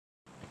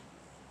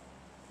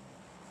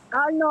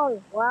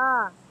Arnold,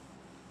 wah.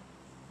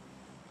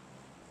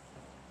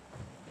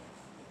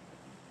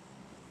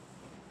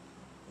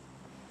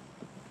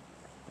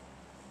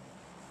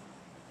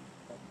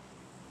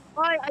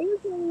 Boy, are you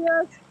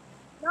serious?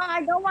 No,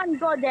 I don't want to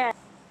go there.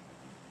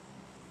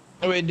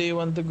 Where do you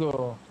want to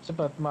go?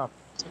 Cepat, Mak.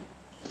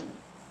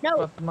 No,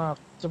 Cepat, Mak.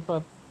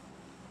 Cepat.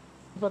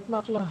 Cepat,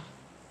 Mak lah.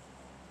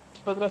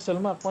 Cepat, Russell.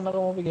 Mak, mana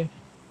kamu pergi?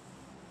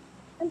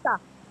 entah.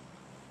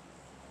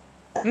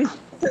 Hmm?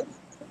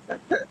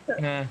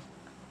 Nah.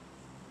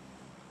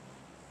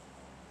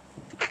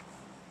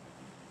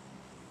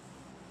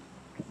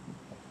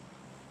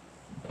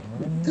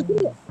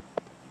 Hmm.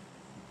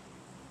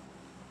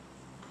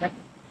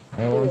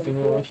 I want to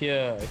go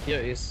here.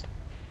 Here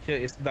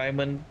is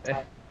diamond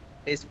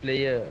ace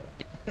player.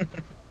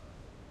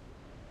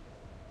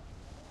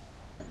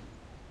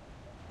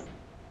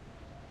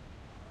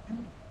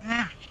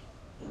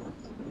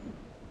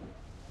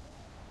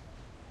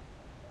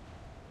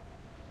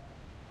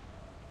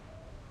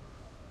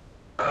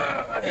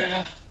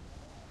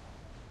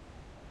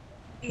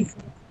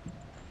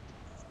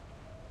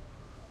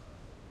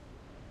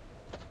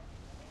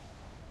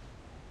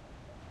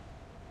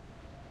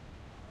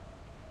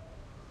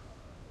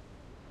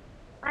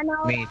 Mana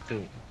Me orang?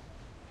 too.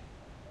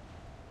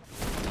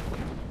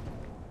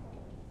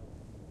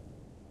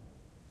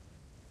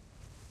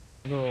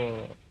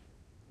 Go.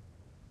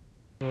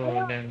 Go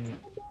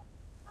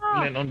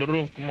Ayo, land on the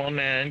roof. Come on,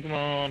 man. Come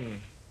on.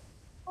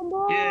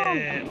 bumbung.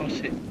 Yeah. Oh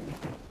shit.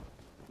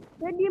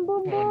 Jadi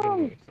On the bumbung.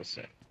 roof.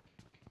 Selesai.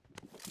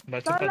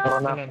 Baca cepat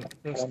Tolong, jalan.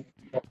 Terus.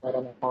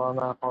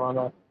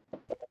 Corona.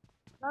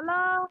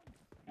 tolong.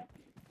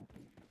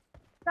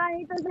 Kan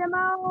itu saya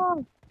mau.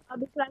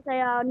 Habislah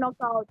saya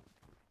knockout.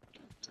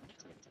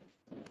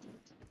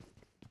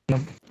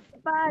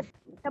 Cepat.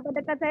 Cepat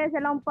dekat saya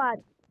lompat.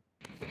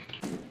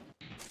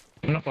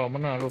 Mana kau?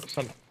 Mana roof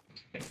sana?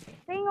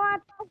 Tengok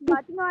atas,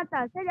 Mbak. Tengok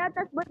atas. Saya di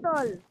atas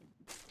betul.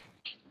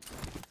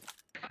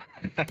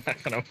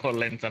 Kenapa kau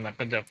land sana?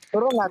 Kejap.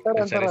 Turun lah,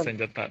 Kita cari turun.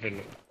 senjata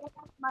dulu.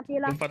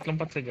 Matilah.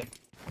 Lompat saja.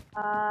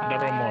 Ada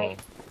romol.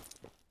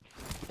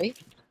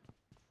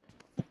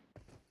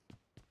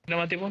 Udah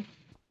mati pun?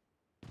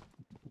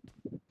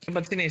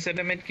 Sempat sini, saya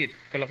ada medkit.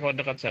 Kalau kau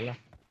dekat salah.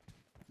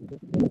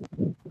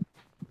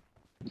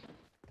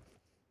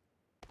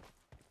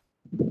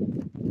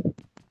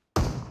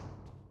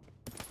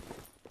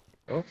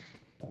 Oh.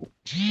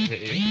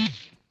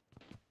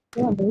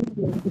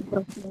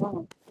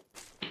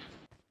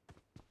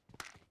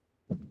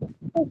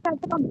 Saya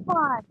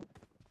tempat.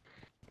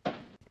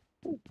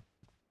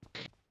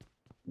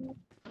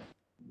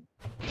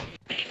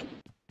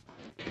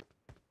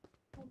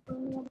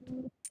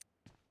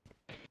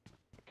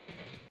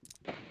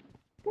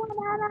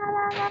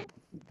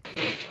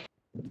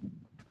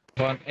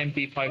 One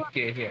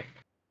MP5K here.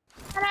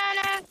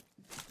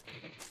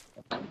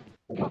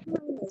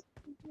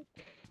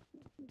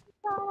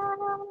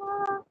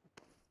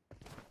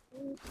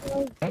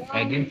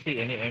 I didn't see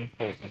any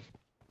M4.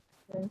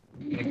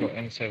 I got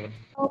M7.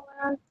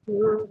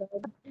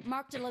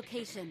 Marked a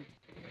location.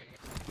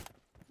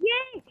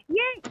 Yay!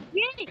 Yay!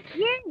 Yay!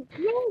 Yay!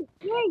 Yay!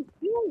 Yay!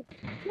 Yay!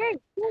 Yay!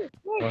 Yay!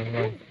 Yay!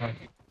 Run.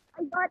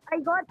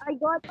 I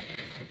got.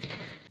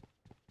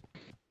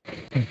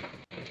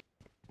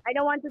 I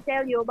don't want to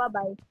tell you. Bye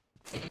bye.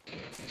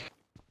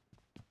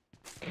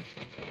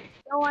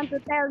 Don't want to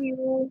tell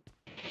you.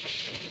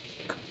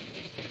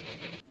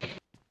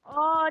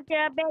 Oh,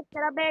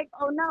 Terabek.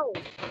 Oh no.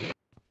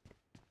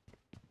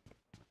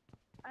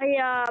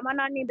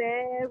 Mana ni be?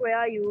 Where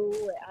are you?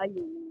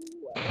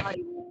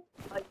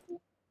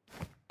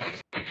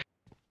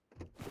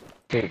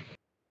 Okay.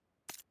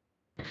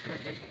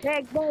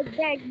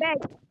 Bag.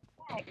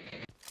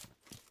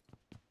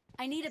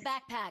 I need a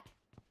backpack.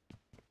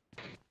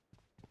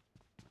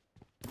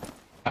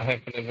 I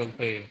have level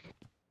 3.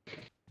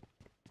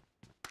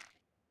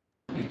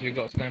 If you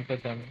got sniper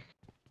gun,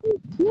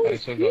 I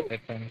also got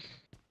weapons.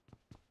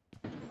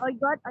 I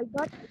got.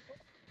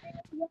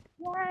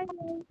 Yeah.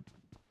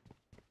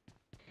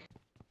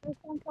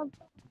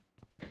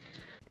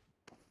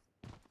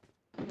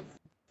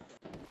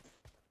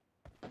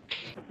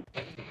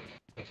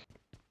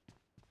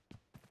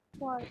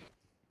 What?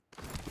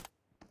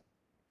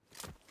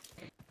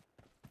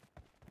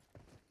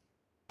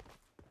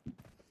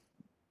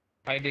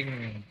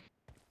 Hiding.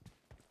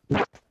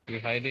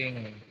 You're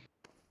hiding.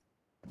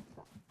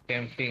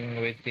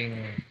 Camping, waiting.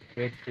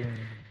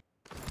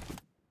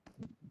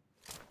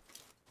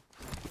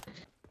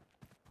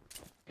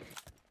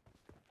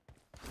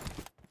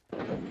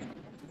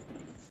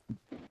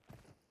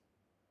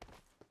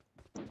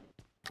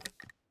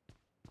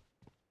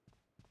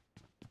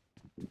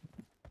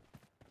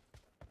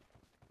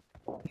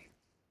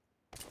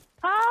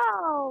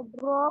 Oh,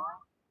 bro.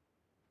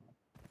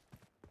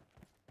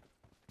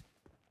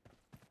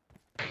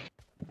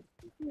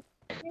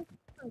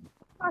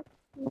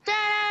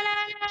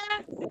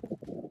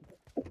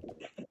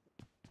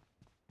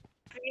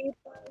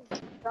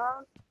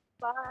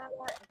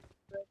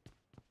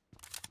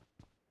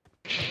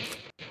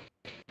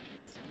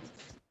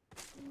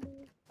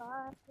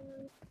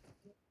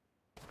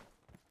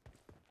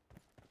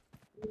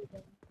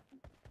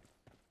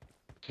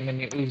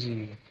 Many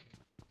Uzi.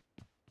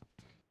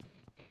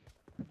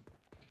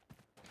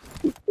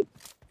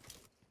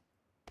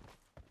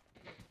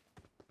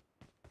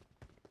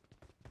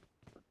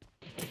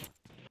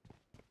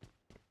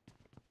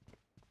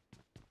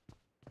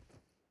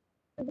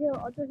 Dia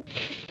auto.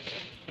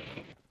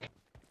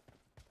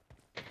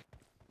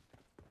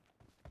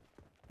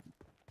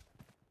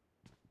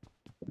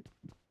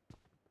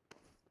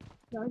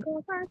 Jangan go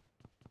fast.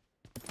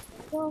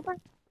 Go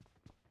fast.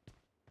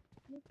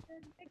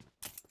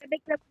 Ada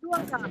klub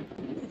 2 kah?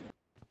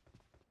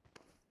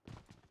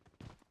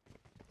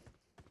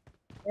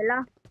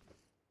 Yalah.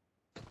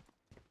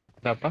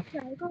 Apa?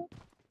 Jangan go.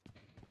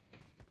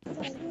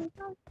 Jangan go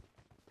fast.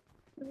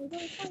 Jangan go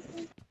fast.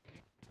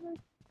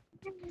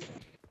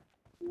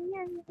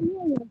 Iya.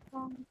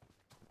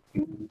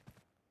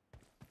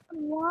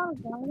 Wah,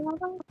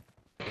 jangan.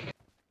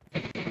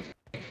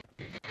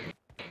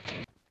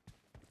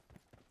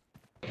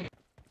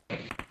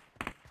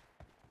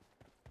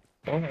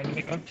 Oh,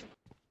 enemy kah?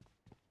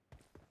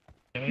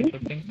 Jangan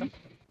shooting kah?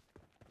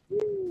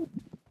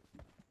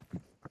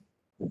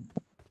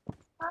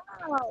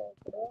 Wow.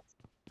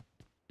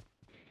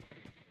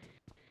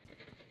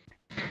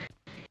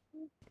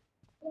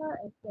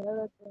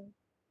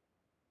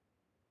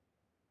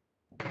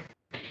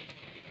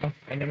 Oh,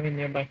 enemy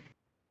nearby.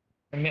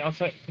 Enemy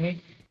outside me.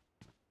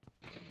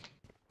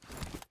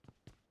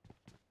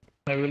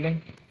 My building.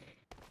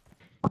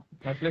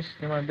 My place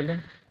near my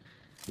building.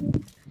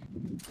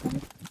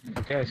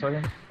 Okay, I saw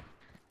him.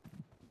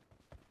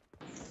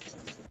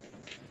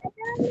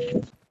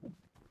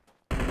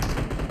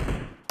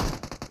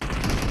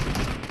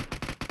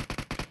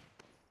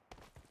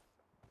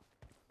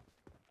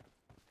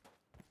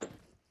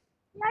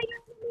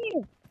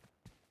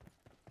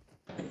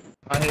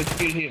 I have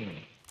killed him.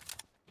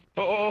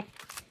 Oh, oh,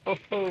 oh,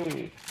 oh.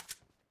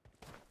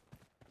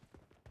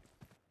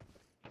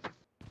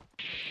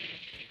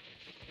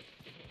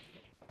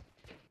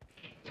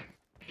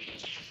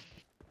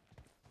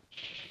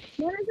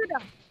 Mana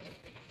sudah?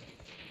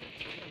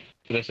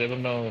 Sudah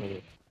 7 now.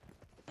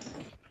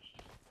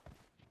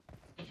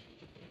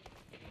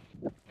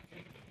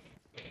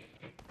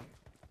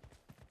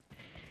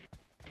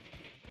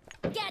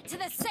 Get to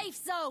the safe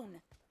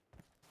zone.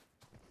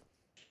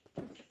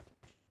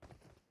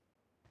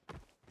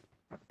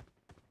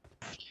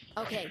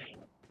 Okay.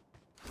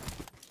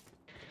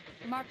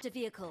 Marked a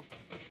vehicle.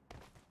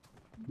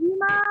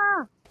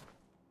 Bima.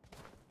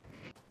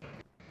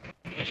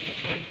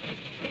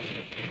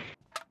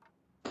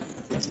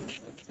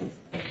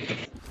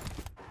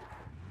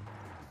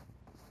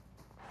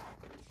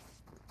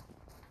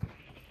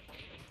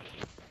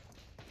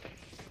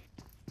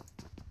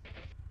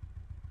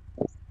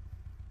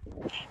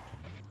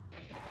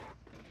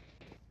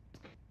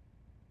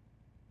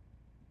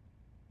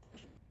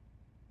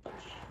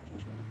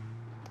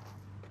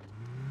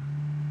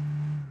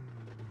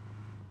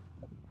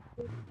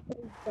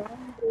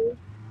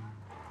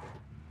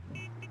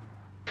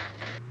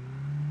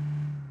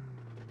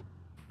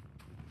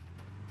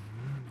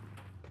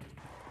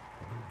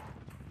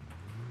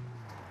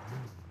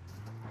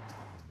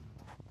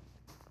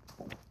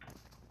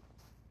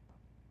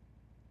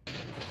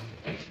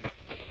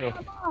 Yo.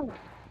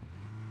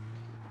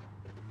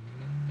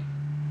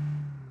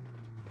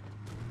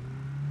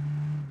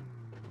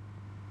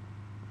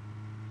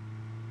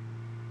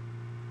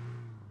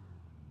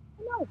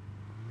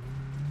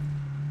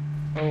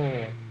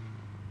 Oh.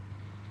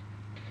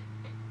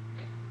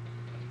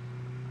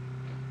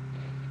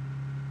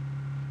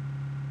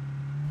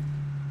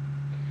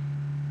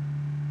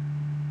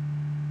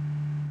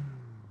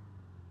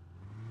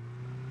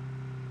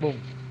 Boom.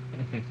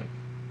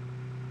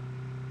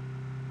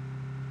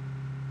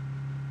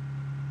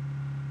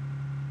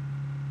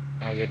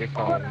 I get it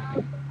found.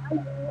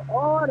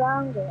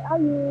 Orang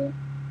ayu.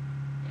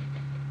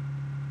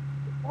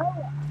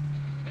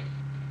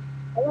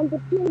 I want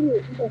to kill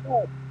you in the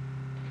head.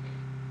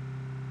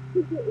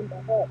 Kill you in the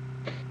head.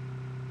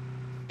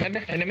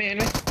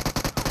 Enemy.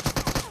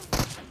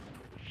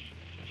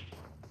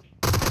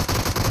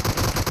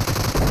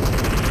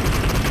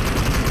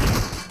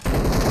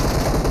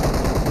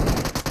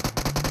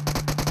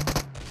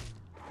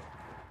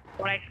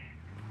 Correct.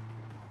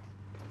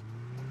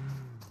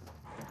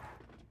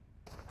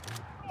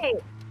 Hey.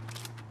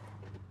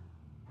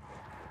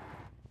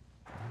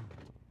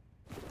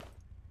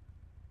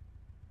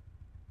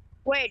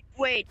 Wait.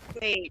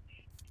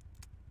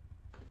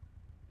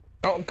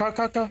 Oh, car.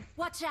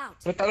 Watch out.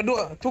 Letak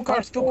dua. Two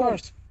cars.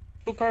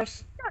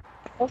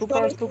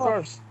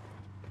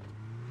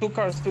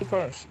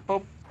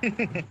 Hop.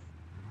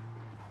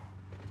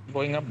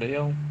 Going up the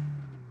hill.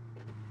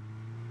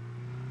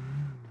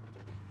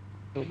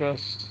 Two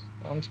cars.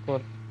 One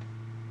squad.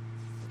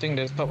 I think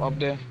they stop up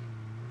there.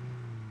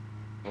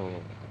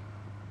 Oh.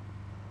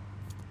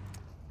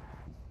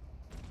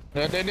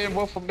 There.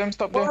 Both of them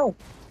stop there. Wow.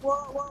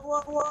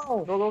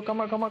 Go.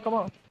 Come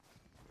out.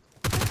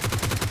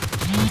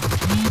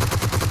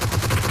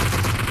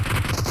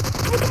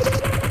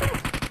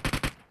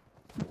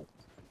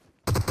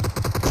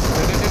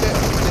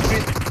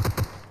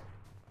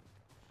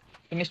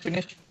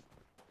 Finish.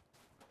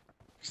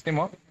 Steam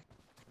out.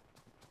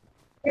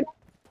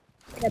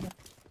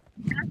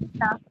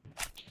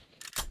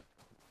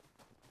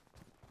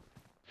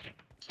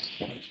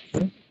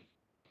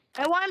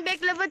 I want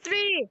back level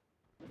 3.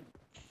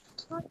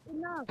 Not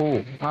enough.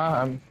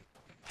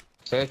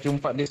 Saya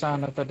jumpa di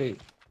sana tadi.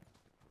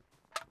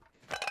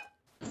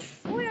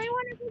 Oh, I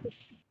want to go.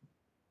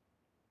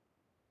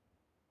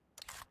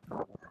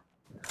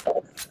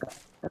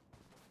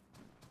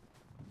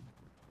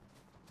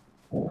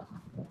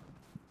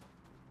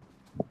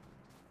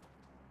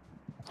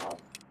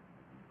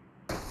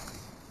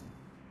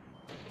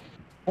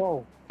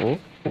 Wow. Oh,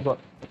 forgot.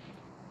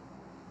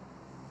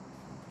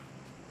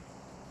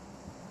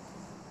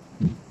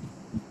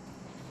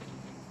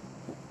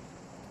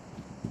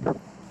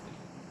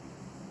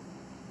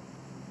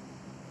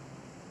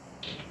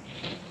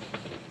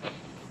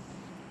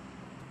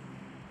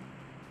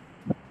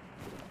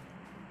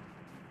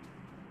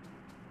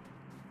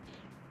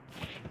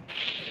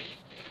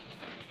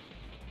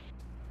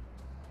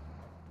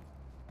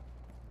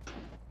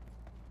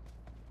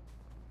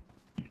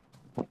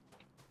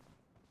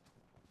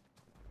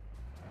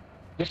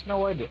 Just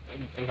now why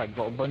like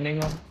got burning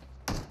on?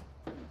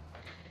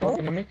 Oh,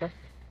 enemy kah?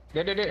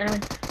 Dia enemy.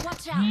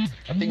 Watch out!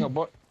 I think a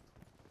bot.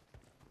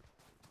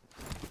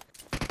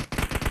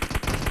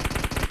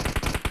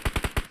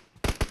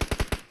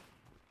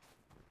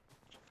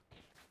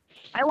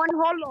 I want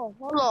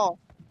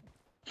hollow.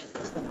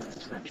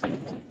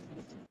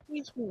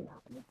 Teach me.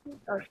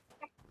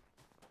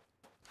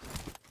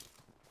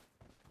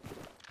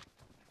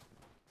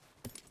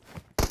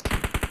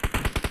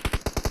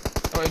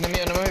 Oh,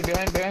 enemy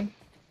behind.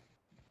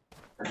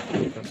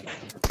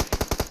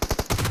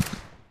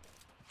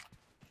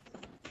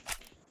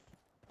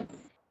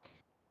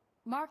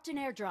 Marked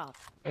an airdrop.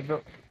 Aduh.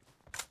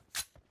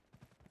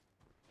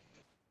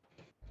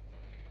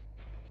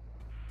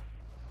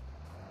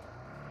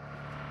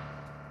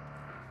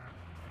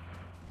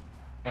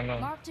 No.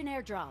 Marked an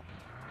airdrop.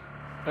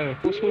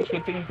 Who's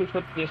shooting? Who's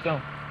shot just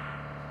now?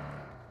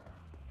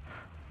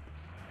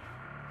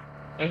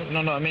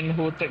 No. I mean,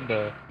 who take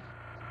the?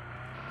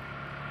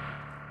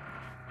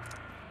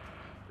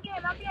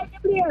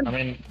 Clear. I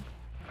mean,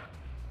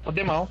 oh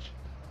dia mau?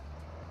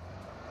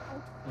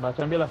 Baca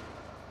ambil lah.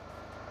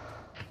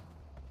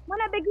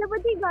 Mana back level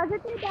 3? Saya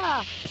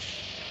tidak.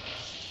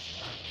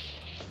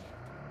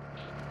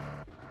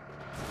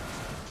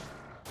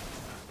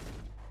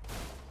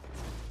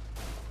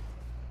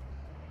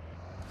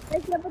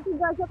 Back level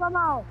 3, siapa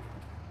mau?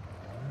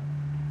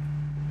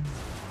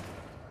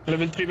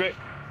 Level 3 back.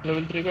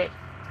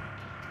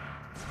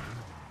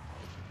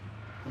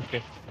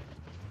 Okay.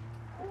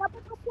 Apa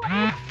kau buat?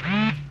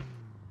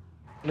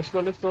 Let's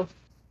go. What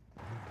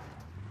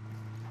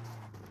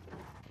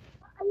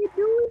are you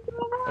doing,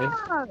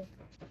 Omar?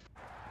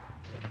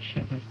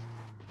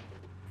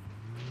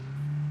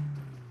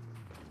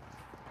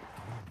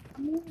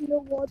 I'm in the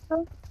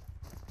water.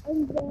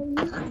 I'm drowning.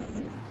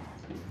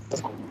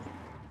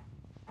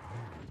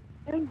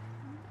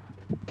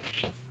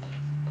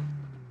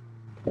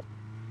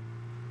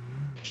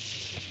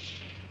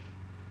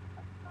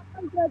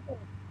 I'm jatuh.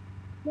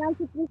 Yang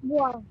si Chris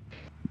buang.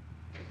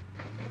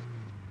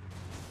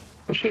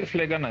 Who shoot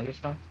flare gun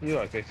just now? You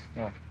are Chris.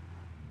 No.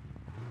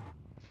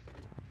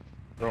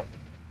 Wrong.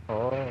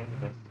 Oh.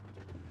 Okay.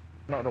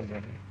 Not wrong.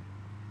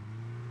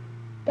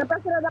 Dapat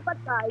sudah dapat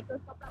kah? Itu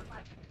stop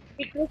dapat.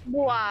 Si Chris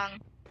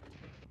buang.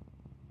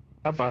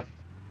 Apa?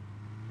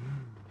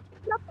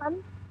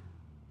 8.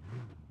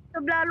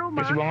 Sebelah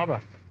rumah. Chris buang apa?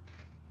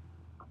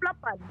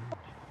 8.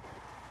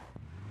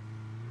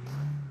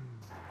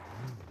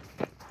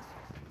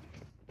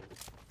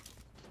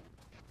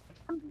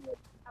 Ambil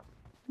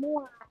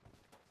semua.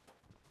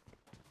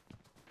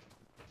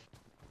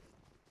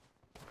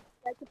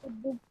 Saya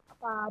cukup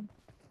apa?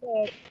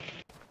 Back.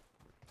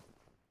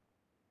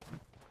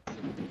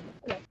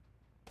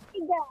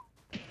 3.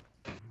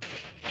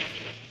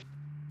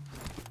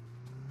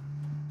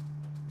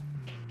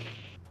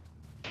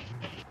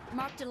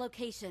 Marked a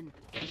location.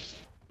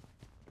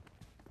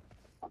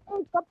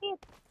 Copy.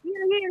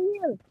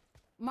 Here.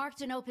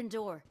 Marked an open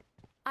door.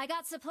 I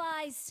got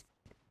supplies.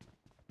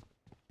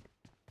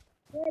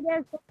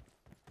 There's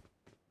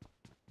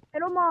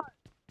rumah.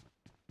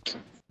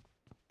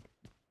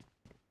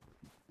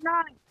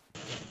 Nice.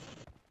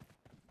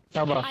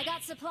 Apa? I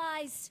got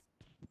supplies.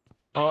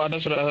 Oh, ada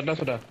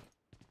sudah.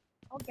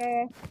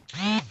 Okay.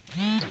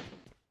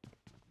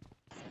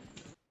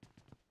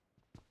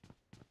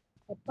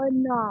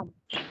 Open up.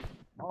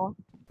 Oh.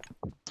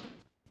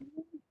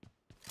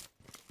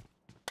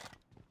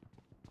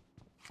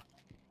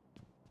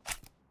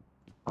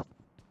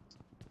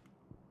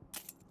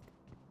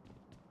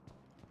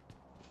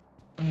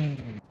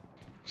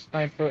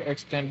 Sniper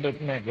extended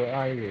mega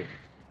IO.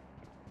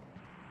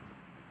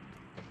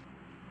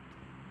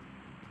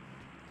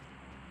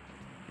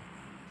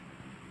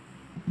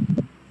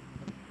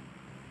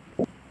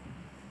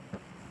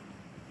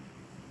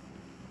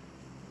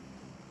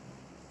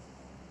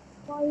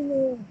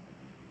 Finally.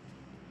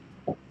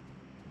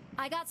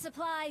 I got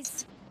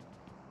supplies.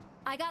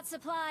 I got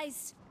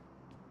supplies.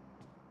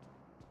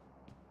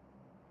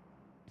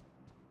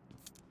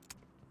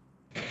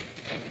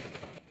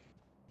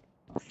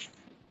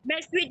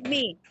 Match with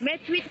me.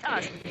 Match with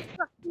us.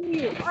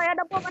 Sini. Oh,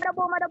 ada bom, ada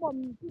bom, ada bom.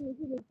 Sini,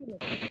 sini, sini.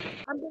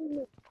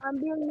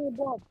 Ambil ni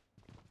bom.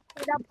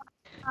 Saya dapat.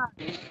 Ah,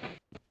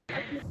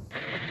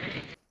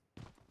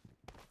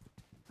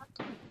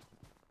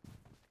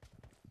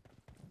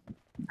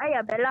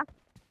 ayah Bella.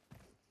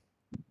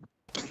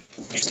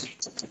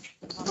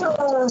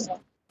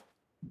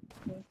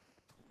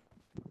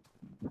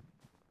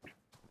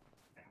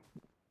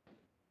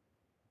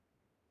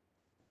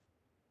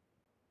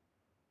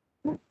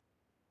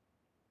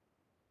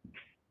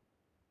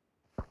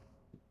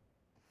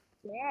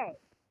 Yeah.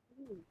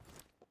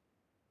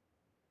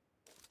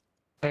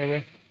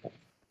 Wait.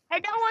 I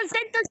don't want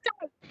center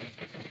side.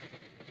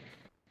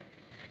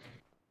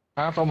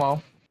 Kau mau?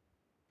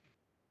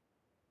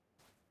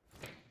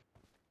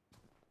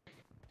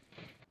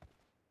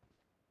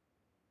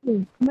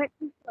 Match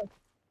with us.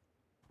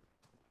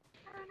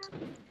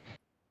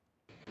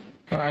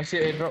 I see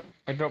airdrop.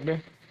 Airdrop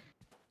there.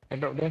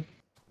 Airdrop there.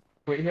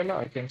 Wait here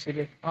lah. I can see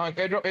there.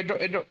 Airdrop.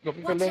 Got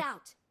people Watch there.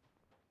 out.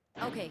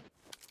 Okay.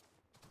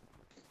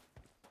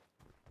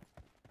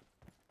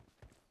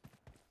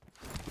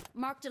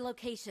 Marked a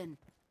location.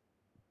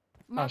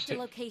 Marked a Shit.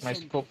 My location.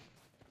 scope.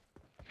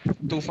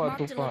 Too far.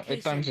 Marked a At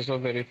location. times it's all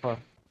very far.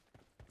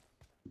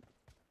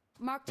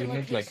 Marked a You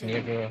need like location.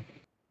 near the...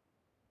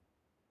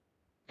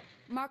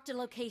 Marked a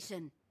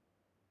location.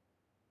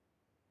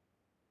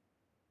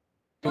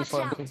 Too Watch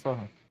far.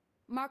 out.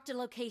 Marked a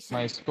location.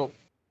 My scope.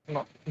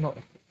 No.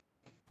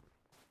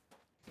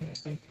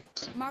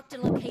 Marked a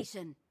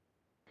location.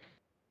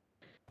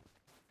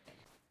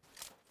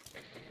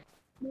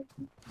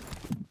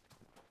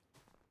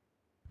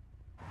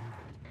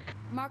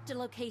 Marked a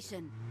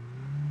location.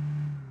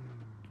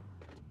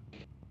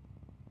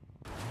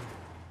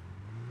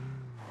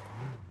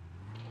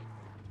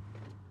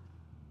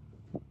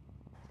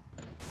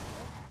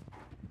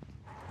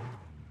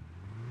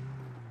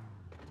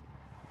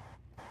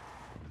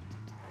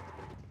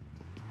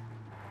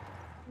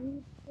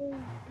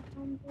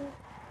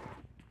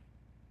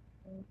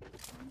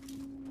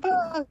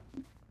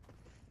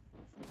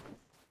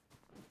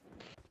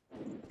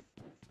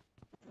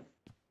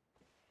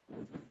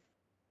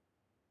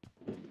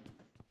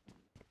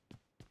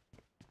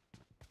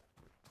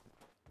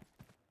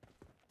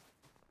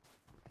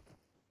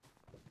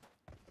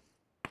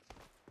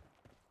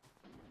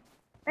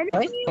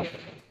 Enemy.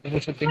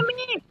 There's a thing.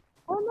 Enemy.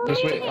 Oh no.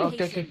 Just wait.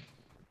 Location.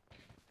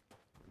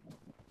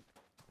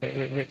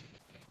 Okay. Wait.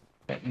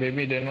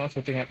 Maybe they're not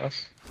shooting at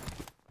us.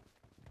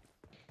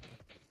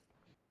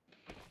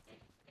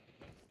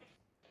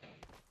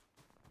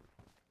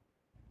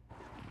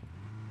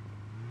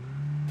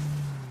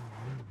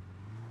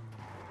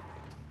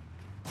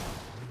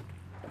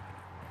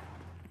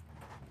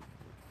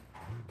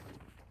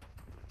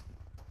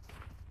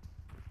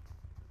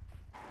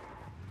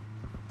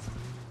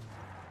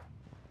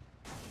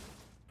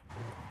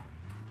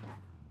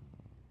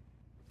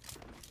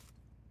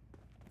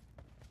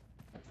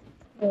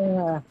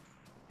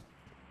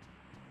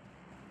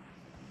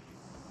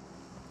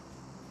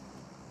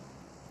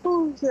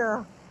 Oh,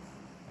 yeah.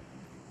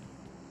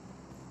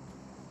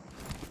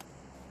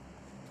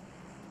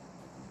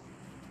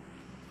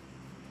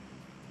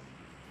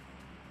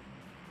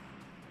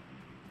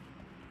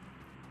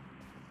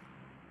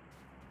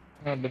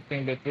 The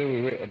thing that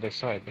we wait at the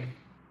side.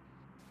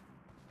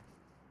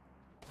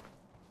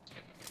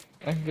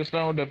 Just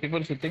now the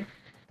people shooting.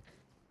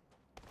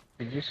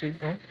 Did you see?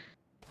 No?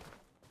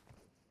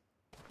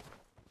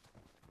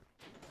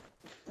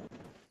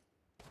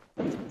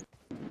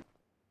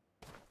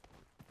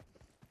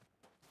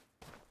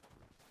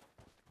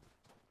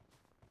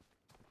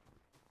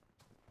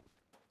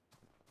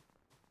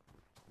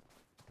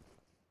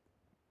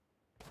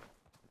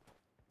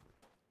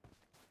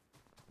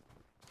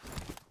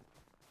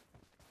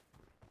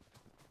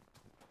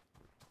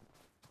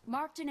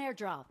 Marked an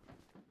airdrop.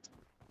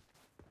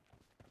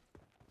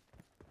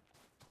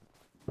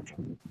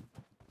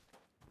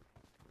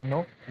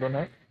 No, don't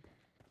have.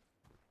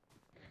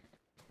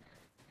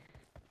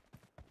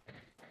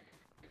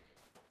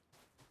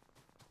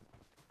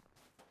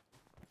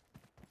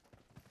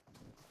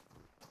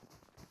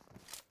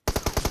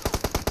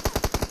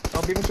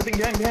 Oh, people shooting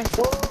behind.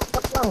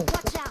 Watch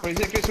out. Where is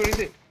it, Chris? Where is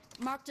it?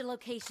 Marked a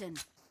location.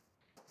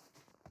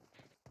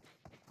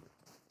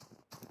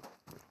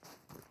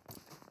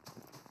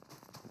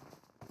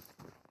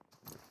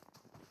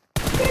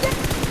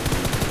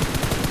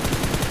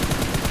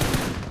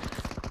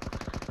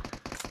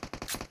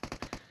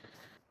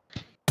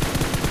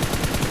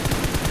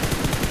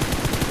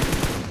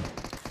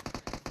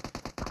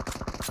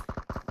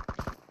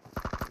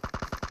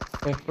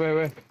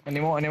 Where? Any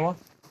more?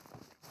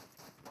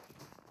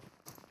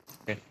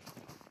 Okay.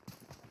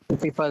 Two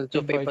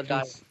people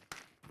died.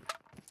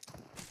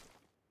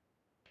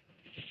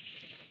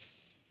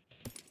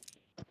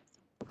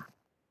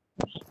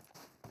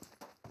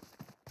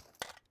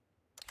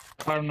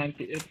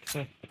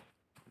 R98.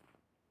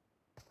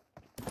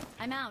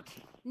 I'm out.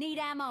 Need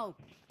ammo.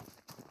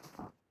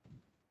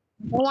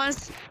 No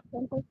one's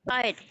center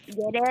side.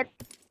 Get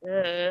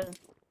it?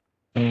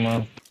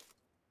 Um,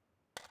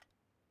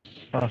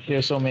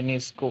 here's so many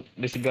scope.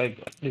 This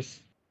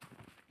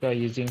guy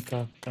using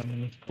car. So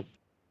many scope.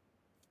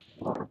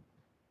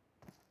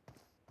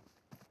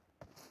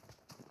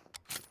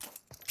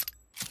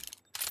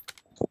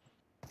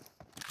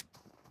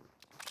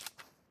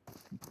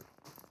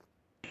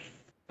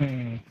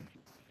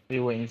 We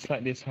were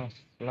inside this house.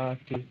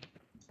 Lucky.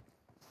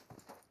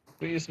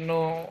 Please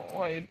no,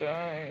 why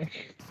die?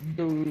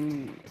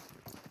 Dude.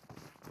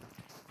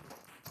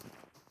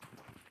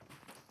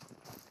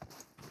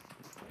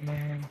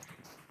 Man,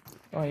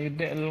 why you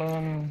dead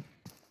alone?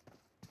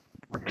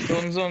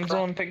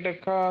 Zone, take the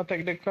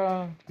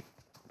car.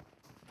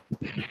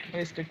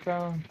 Where's the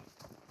car?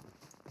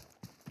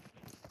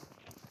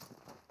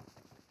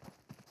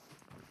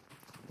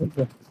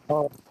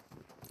 Oh,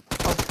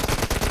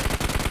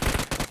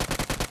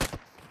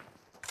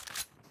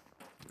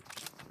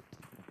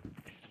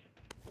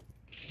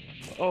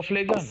 Oh,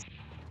 flare gun.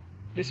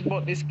 This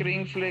bot is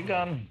carrying flare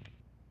gun.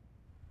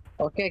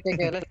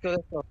 okay. Let's go.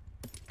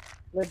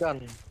 We're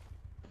done.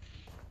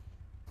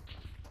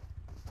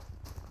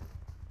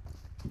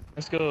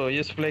 Let's go,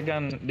 use flare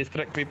gun,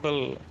 distract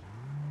people.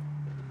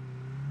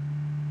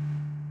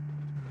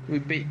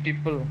 We bait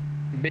people.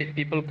 Bait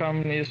people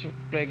come, use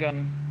flare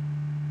gun.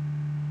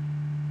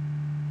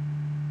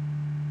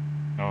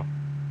 Oh.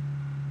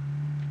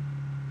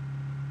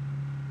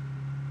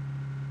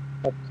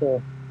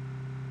 Okay.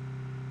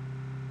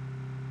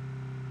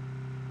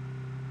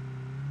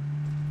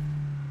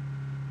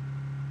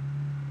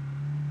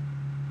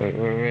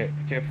 Wait.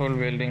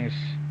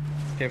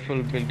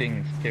 Careful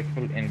buildings.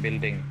 Careful in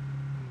building.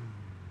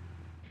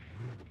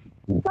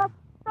 Stop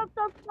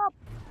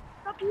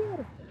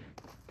here.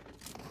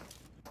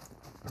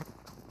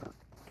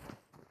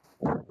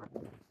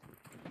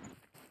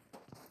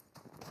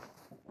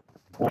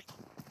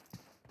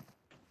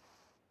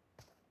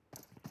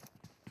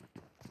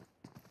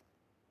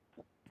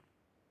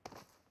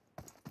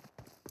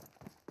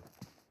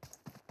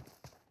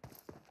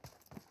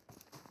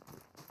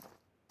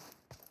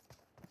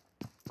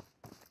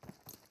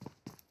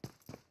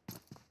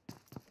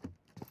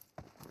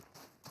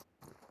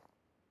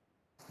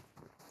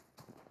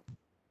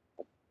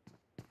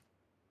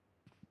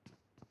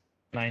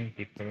 Nine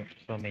people,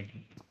 so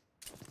many.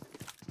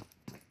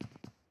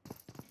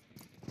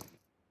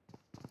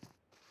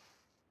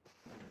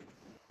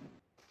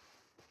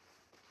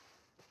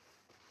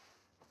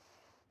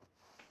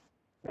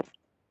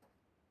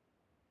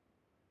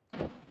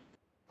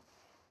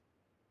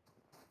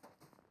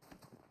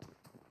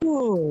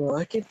 Oh,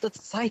 I get the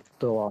sight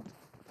though.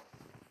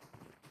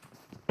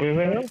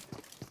 Wait.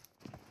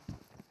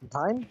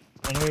 Time?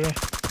 Wait.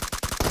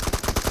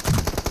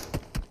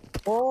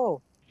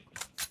 Oh,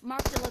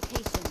 Mark the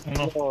location.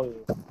 No. lol.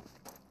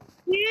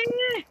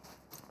 Yeah.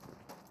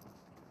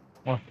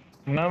 Oh.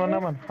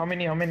 Naman.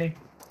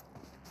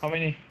 How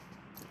many?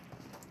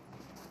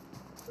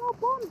 Throw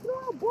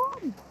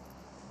bomb.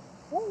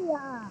 Hey,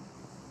 yeah.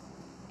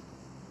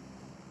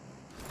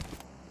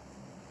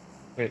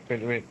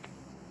 Wait.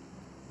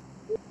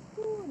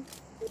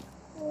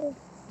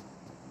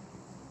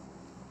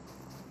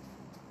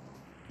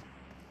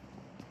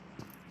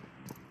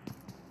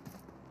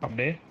 Up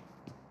there?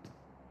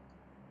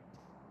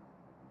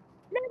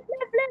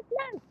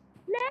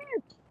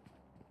 Left.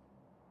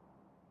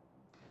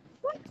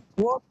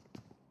 What?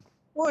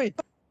 Wait.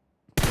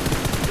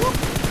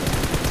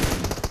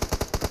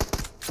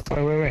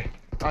 Wait.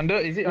 Under?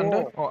 Is it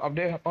under? Whoa. Or up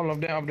there? All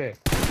of them up there?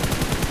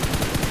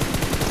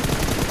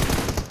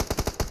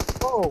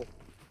 Oh.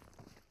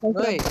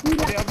 Wait. Up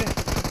there.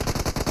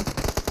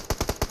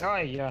 Oh,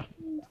 yeah.